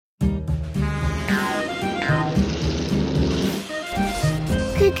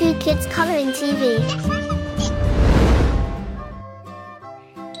to Kids Coloring TV.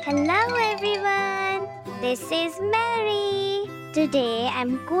 Hello everyone, this is Mary. Today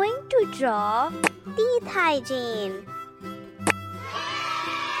I'm going to draw teeth hygiene.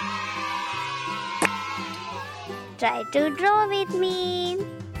 Try to draw with me.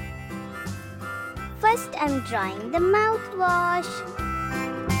 First I'm drawing the mouthwash.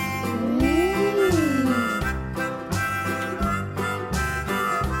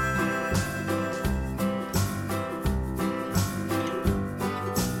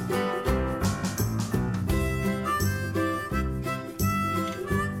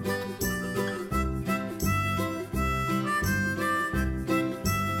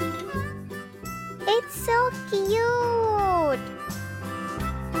 It's so cute!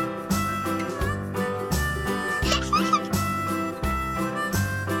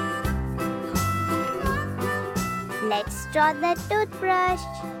 Let's draw the toothbrush.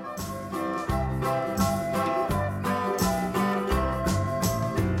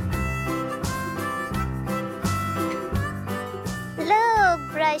 Look,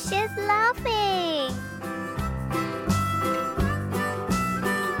 brush is laughing.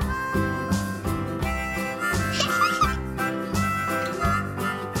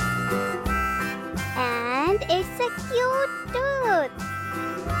 And it's a cute tooth.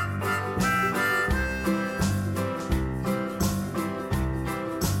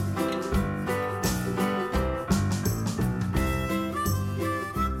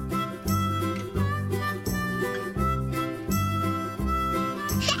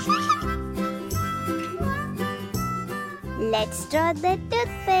 Let's draw the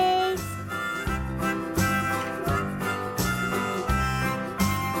toothpaste.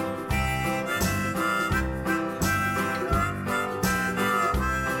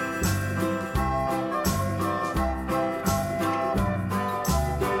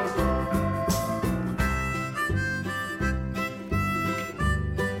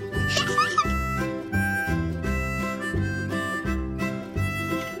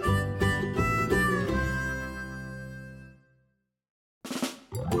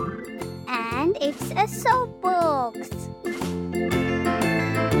 And it's a soap box.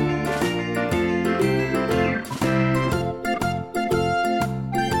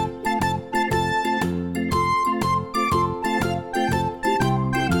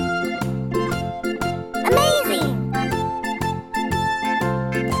 Amazing!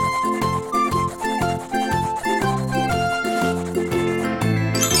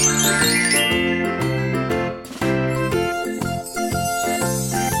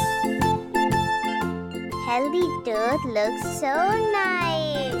 Healthy tooth looks so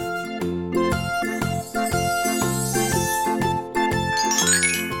nice.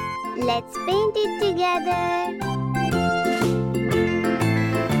 Let's paint it together.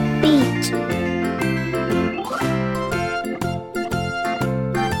 Peach.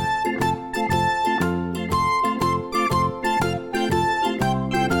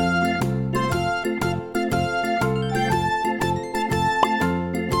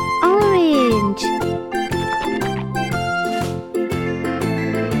 Orange.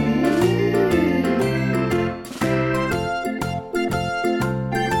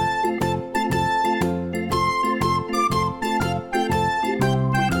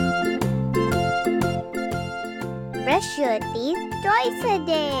 Brush your teeth twice a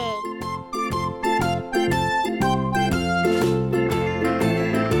day.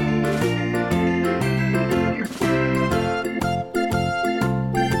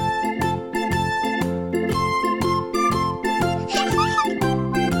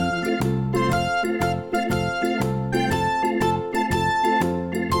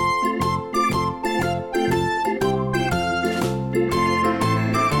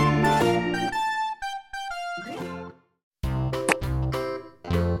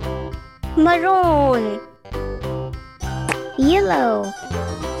 Maroon, yellow,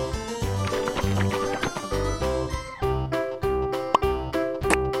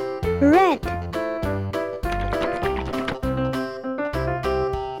 red,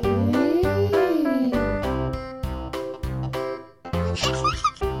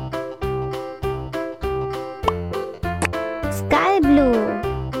 sky blue.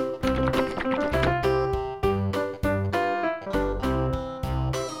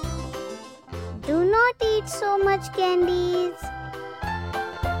 Do not eat so much candies.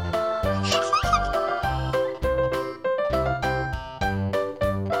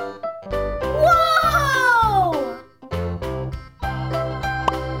 Wow!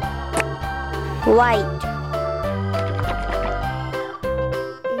 White.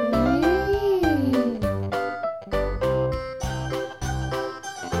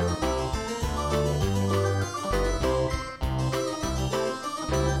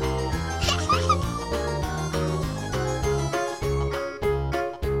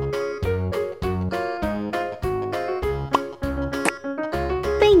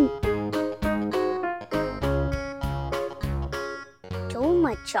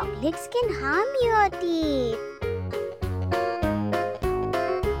 chocolates can harm your teeth.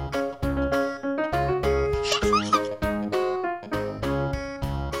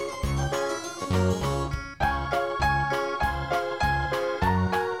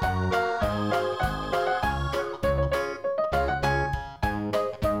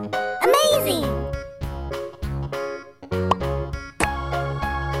 Amazing!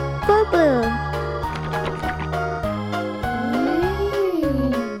 Purple.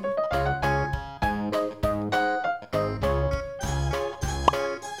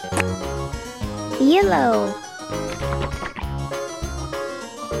 Yellow.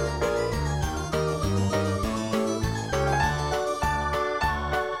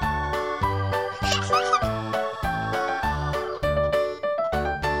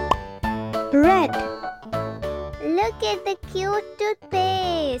 Red. Look at the cute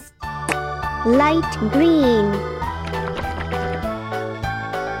toothpaste. Light green.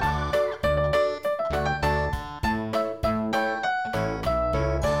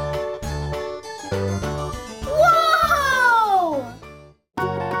 Wow!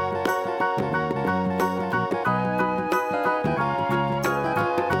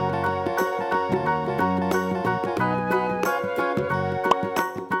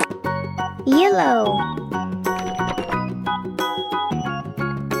 Yellow.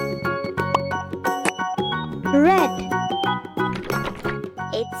 Red.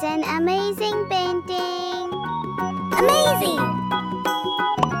 It's an amazing painting. Amazing!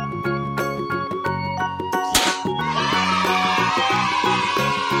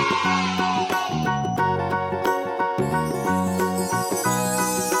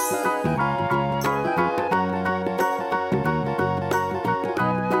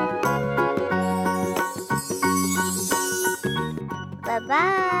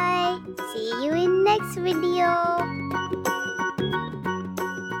 Bye-bye. See you in next video.